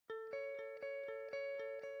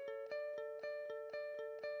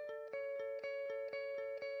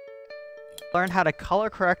Learn how to color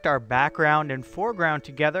correct our background and foreground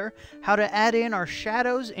together, how to add in our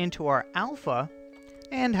shadows into our alpha,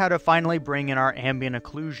 and how to finally bring in our ambient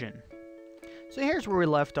occlusion. So here's where we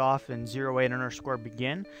left off in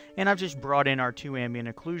 08_begin, and I've just brought in our two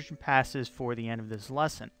ambient occlusion passes for the end of this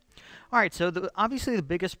lesson. Alright, so obviously the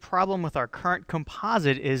biggest problem with our current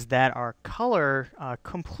composite is that our color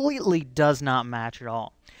completely does not match at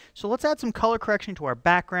all. So let's add some color correction to our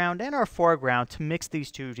background and our foreground to mix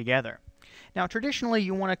these two together. Now traditionally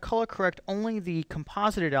you want to color correct only the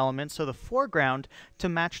composited elements, so the foreground, to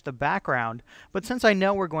match the background, but since I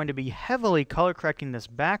know we're going to be heavily color correcting this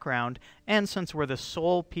background, and since we're the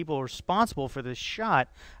sole people responsible for this shot,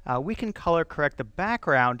 we can color correct the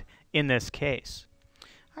background in this case.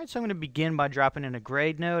 Alright, so I'm going to begin by dropping in a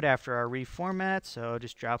grade node after our reformat, so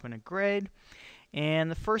just drop in a grade. And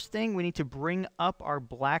the first thing, we need to bring up our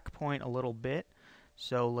black point a little bit.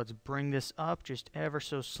 So let's bring this up just ever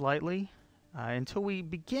so slightly until we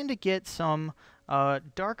begin to get some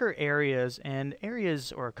darker areas and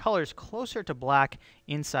areas or colors closer to black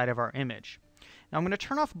inside of our image. Now I'm going to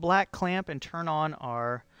turn off black clamp and turn on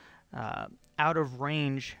our out of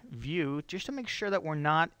range view just to make sure that we're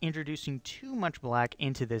not introducing too much black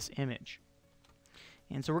into this image.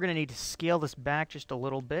 And so we're going to need to scale this back just a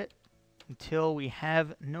little bit until we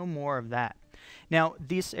have no more of that. Now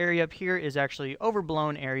this area up here is actually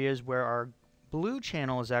overblown areas where our blue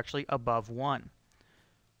channel is actually above 1.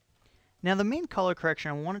 Now the main color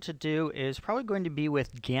correction I wanted to do is probably going to be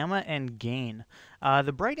with gamma and gain.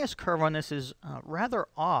 The brightness curve on this is rather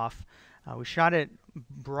off. We shot it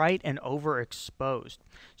bright and overexposed.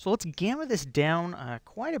 So let's gamma this down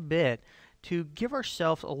quite a bit to give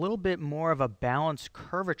ourselves a little bit more of a balanced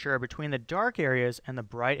curvature between the dark areas and the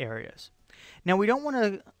bright areas. Now we don't want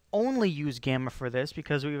to only use gamma for this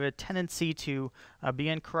because we have a tendency to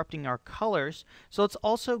begin corrupting our colors. So let's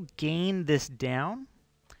also gain this down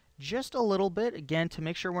just a little bit, again, to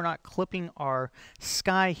make sure we're not clipping our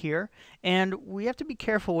sky here. And we have to be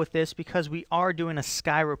careful with this because we are doing a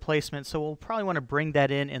sky replacement, so we'll probably want to bring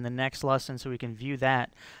that in the next lesson so we can view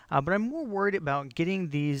that. But I'm more worried about getting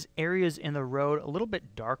these areas in the road a little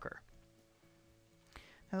bit darker.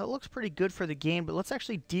 Now that looks pretty good for the gain, but let's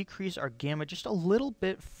actually decrease our gamma just a little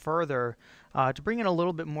bit further to bring in a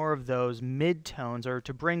little bit more of those mid-tones, or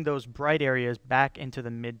to bring those bright areas back into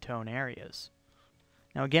the mid-tone areas.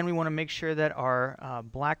 Now again, we want to make sure that our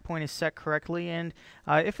black point is set correctly, and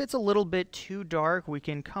if it's a little bit too dark, we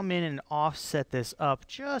can come in and offset this up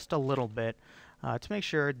just a little bit to make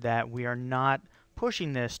sure that we are not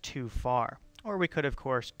pushing this too far. Or we could, of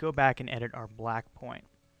course, go back and edit our black point.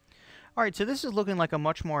 Alright, so this is looking like a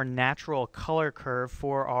much more natural color curve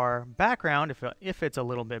for our background if it's a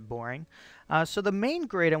little bit boring. So the main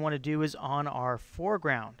grade I want to do is on our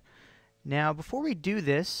foreground. Now before we do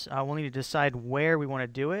this, we'll need to decide where we want to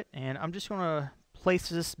do it, and I'm just going to place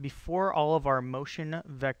this before all of our motion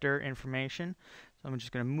vector information. So I'm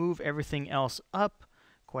just going to move everything else up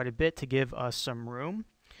quite a bit to give us some room.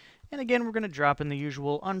 And again, we're going to drop in the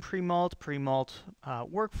usual unpremult, premult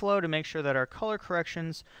workflow to make sure that our color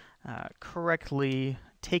corrections correctly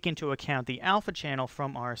take into account the alpha channel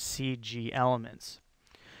from our CG elements.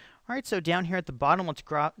 Alright, so down here at the bottom, let's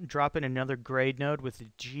drop in another grade node with the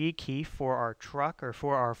G key for our truck, or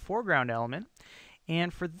for our foreground element.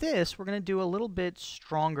 And for this, we're going to do a little bit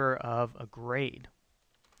stronger of a grade.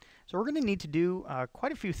 So we're going to need to do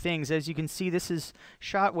quite a few things. As you can see, this is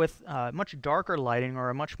shot with much darker lighting, or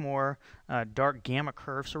a much more dark gamma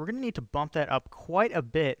curve. So we're going to need to bump that up quite a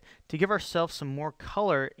bit to give ourselves some more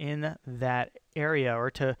color in that area, or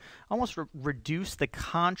to almost reduce the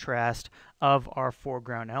contrast of our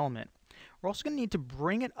foreground element. We're also going to need to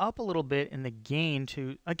bring it up a little bit in the gain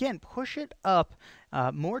to, again, push it up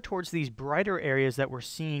more towards these brighter areas that we're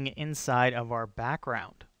seeing inside of our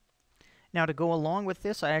background. Now to go along with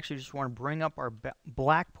this, I actually just want to bring up our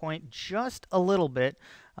black point just a little bit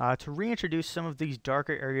to reintroduce some of these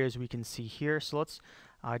darker areas we can see here. So let's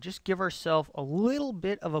just give ourselves a little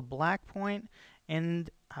bit of a black point, and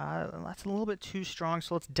that's a little bit too strong.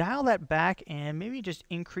 So let's dial that back and maybe just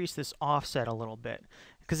increase this offset a little bit.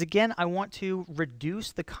 Because again, I want to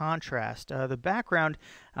reduce the contrast. The background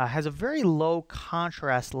has a very low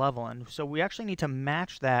contrast level, and so we actually need to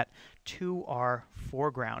match that to our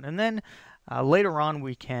foreground. And then later on,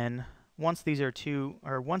 we can, once these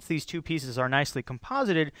two pieces are nicely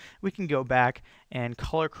composited, we can go back and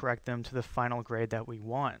color correct them to the final grade that we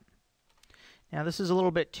want. Now this is a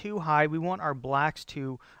little bit too high. We want our blacks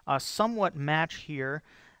to somewhat match here.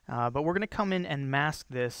 But we're going to come in and mask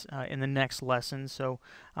this in the next lesson. So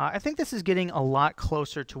I think this is getting a lot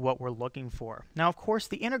closer to what we're looking for. Now, of course,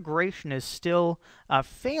 the integration is still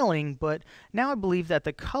failing, but now I believe that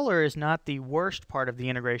the color is not the worst part of the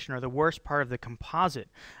integration or the worst part of the composite.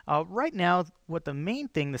 Right now, what the main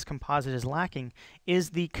thing this composite is lacking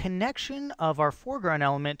is the connection of our foreground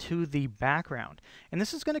element to the background. And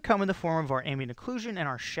this is going to come in the form of our ambient occlusion and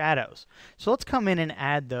our shadows. So let's come in and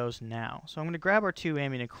add those now. So I'm going to grab our two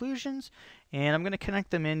ambient occlusions, and I'm going to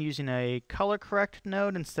connect them in using a color correct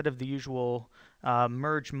node instead of the usual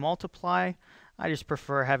merge multiply. I just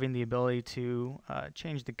prefer having the ability to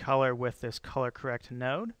change the color with this color correct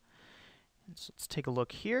node. So let's take a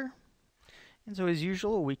look here. And so as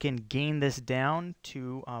usual, we can gain this down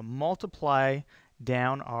to multiply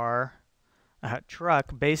down our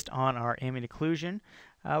truck based on our ambient occlusion.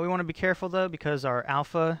 We want to be careful though, because our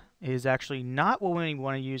alpha is actually not what we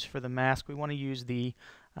want to use for the mask. We want to use the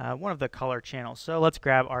one of the color channels. So let's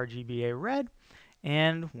grab RGBA red,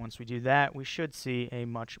 and once we do that, we should see a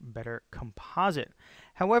much better composite.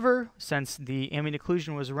 However, since the ambient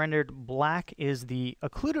occlusion was rendered black is the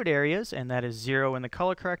occluded areas, and that is 0 in the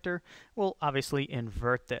color corrector, we'll obviously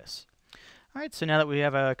invert this. Alright, so now that we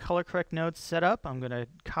have a color correct node set up, I'm going to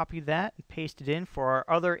copy that and paste it in for our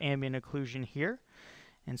other ambient occlusion here.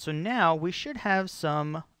 And so now we should have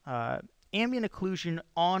some ambient occlusion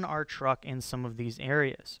on our truck in some of these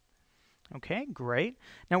areas. Okay, great.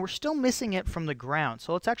 Now we're still missing it from the ground,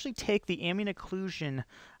 so let's actually take the ambient occlusion,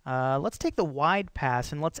 let's take the wide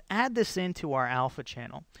pass and let's add this into our alpha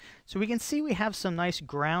channel. So we can see we have some nice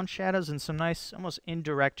ground shadows and some nice almost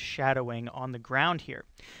indirect shadowing on the ground here.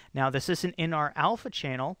 Now this isn't in our alpha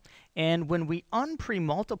channel, and when we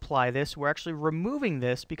unpre-multiply this, we're actually removing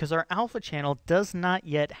this because our alpha channel does not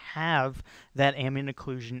yet have that ambient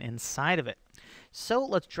occlusion inside of it. So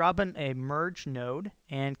let's drop in a merge node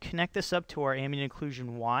and connect this up to our ambient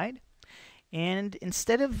occlusion wide. And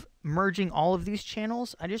instead of merging all of these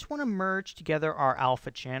channels, I just want to merge together our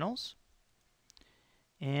alpha channels.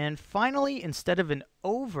 And finally, instead of an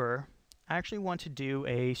over, I actually want to do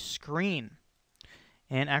a screen.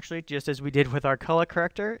 And actually, just as we did with our color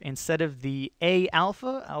corrector, instead of the A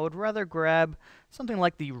alpha, I would rather grab something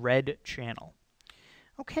like the red channel.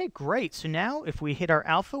 Okay, great. So now if we hit our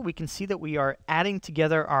alpha, we can see that we are adding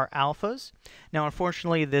together our alphas. Now,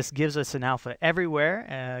 unfortunately, this gives us an alpha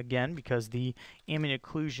everywhere, again, because the ambient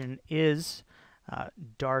occlusion is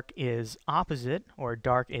dark is opposite, or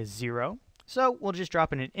dark is 0. So we'll just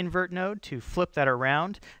drop in an invert node to flip that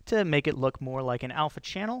around to make it look more like an alpha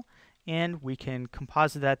channel, and we can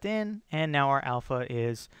composite that in, and now our alpha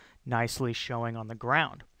is nicely showing on the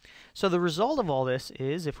ground. So the result of all this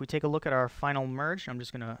is, if we take a look at our final merge, I'm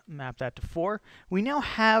just going to map that to 4, we now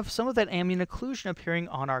have some of that ambient occlusion appearing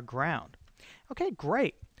on our ground. Okay,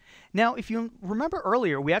 great. Now, if you remember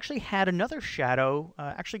earlier, we actually had another shadow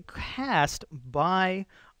actually cast by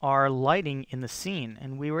our lighting in the scene,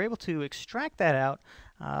 and we were able to extract that out,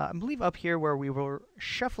 I believe up here where we were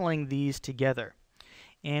shuffling these together.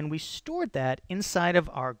 And we stored that inside of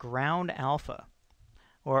our ground alpha,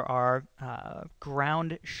 or our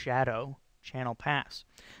ground shadow channel pass.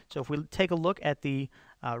 So if we take a look at the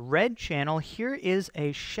red channel, here is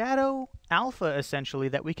a shadow alpha essentially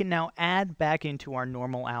that we can now add back into our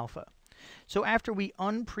normal alpha. So after we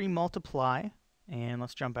unpre-multiply, and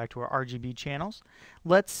let's jump back to our RGB channels,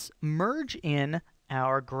 let's merge in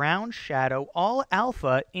our ground shadow all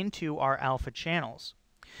alpha into our alpha channels.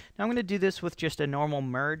 Now I'm going to do this with just a normal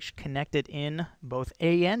merge connected in both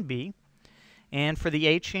A and B. And for the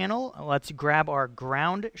A channel, let's grab our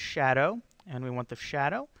ground shadow, and we want the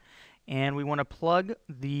shadow, and we want to plug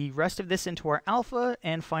the rest of this into our alpha,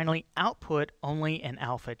 and finally output only an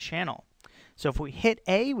alpha channel. So if we hit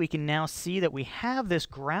A, we can now see that we have this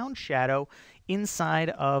ground shadow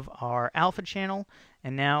inside of our alpha channel,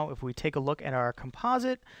 and now if we take a look at our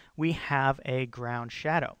composite, we have a ground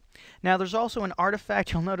shadow. Now there's also an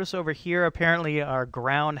artifact you'll notice over here. Apparently our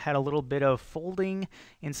ground had a little bit of folding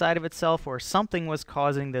inside of itself, or something was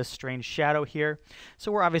causing this strange shadow here.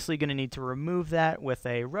 So we're obviously going to need to remove that with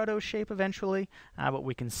a roto shape eventually, but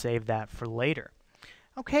we can save that for later.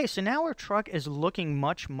 Okay, so now our truck is looking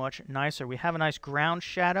much, much nicer. We have a nice ground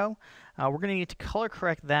shadow. We're going to need to color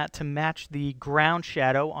correct that to match the ground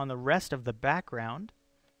shadow on the rest of the background,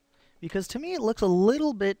 because to me it looks a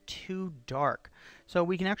little bit too dark. So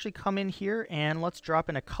we can actually come in here and let's drop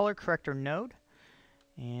in a color corrector node.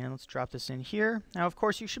 And let's drop this in here. Now, of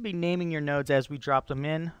course, you should be naming your nodes as we drop them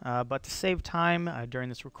in, but to save time during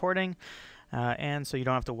this recording, and so you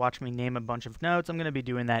don't have to watch me name a bunch of nodes, I'm going to be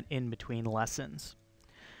doing that in between lessons.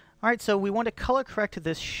 All right, so we want to color correct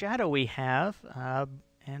this shadow we have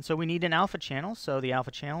And so we need an alpha channel, so the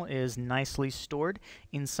alpha channel is nicely stored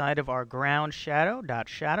inside of our ground shadow.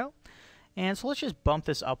 And so let's just bump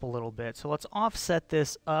this up a little bit. So let's offset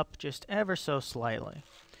this up just ever so slightly.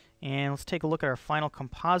 And let's take a look at our final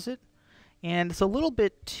composite. And it's a little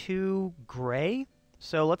bit too gray,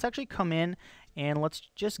 so let's actually come in and let's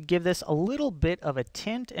just give this a little bit of a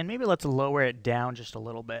tint, and maybe let's lower it down just a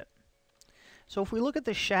little bit. So if we look at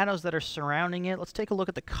the shadows that are surrounding it, let's take a look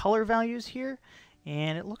at the color values here.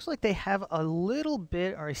 And it looks like they have a little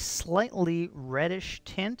bit or a slightly reddish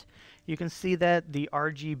tint. You can see that the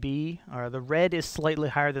RGB, or the red, is slightly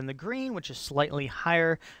higher than the green, which is slightly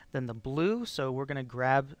higher than the blue. So we're going to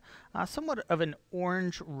grab somewhat of an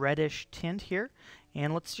orange reddish tint here.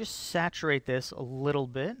 And let's just saturate this a little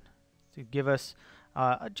bit to give us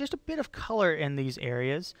just a bit of color in these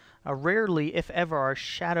areas. Rarely, if ever, are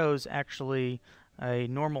shadows actually a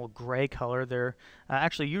normal gray color. They're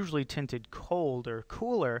actually usually tinted cold or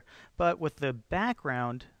cooler, but with the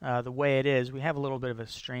background the way it is, we have a little bit of a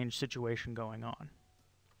strange situation going on.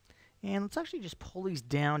 And let's actually just pull these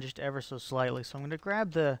down just ever so slightly. So I'm going to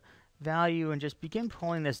grab the value and just begin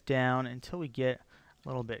pulling this down until we get a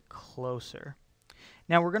little bit closer.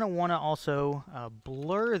 Now we're going to want to also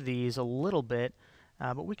blur these a little bit,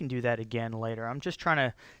 but we can do that again later. I'm just trying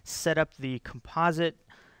to set up the composite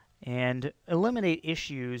and eliminate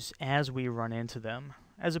issues as we run into them,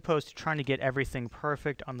 as opposed to trying to get everything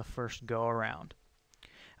perfect on the first go around.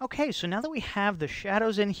 Okay, so now that we have the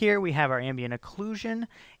shadows in here, we have our ambient occlusion,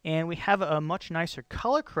 and we have a much nicer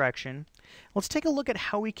color correction, let's take a look at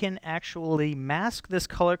how we can actually mask this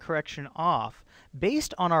color correction off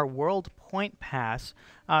based on our world point pass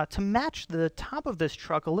to match the top of this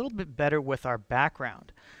truck a little bit better with our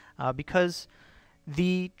background. Because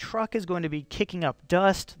the truck is going to be kicking up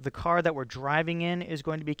dust, the car that we're driving in is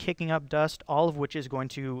going to be kicking up dust, all of which is going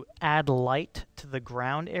to add light to the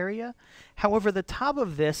ground area. However, the top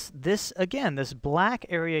of this black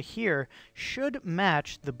area here should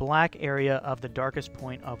match the black area of the darkest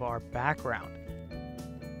point of our background.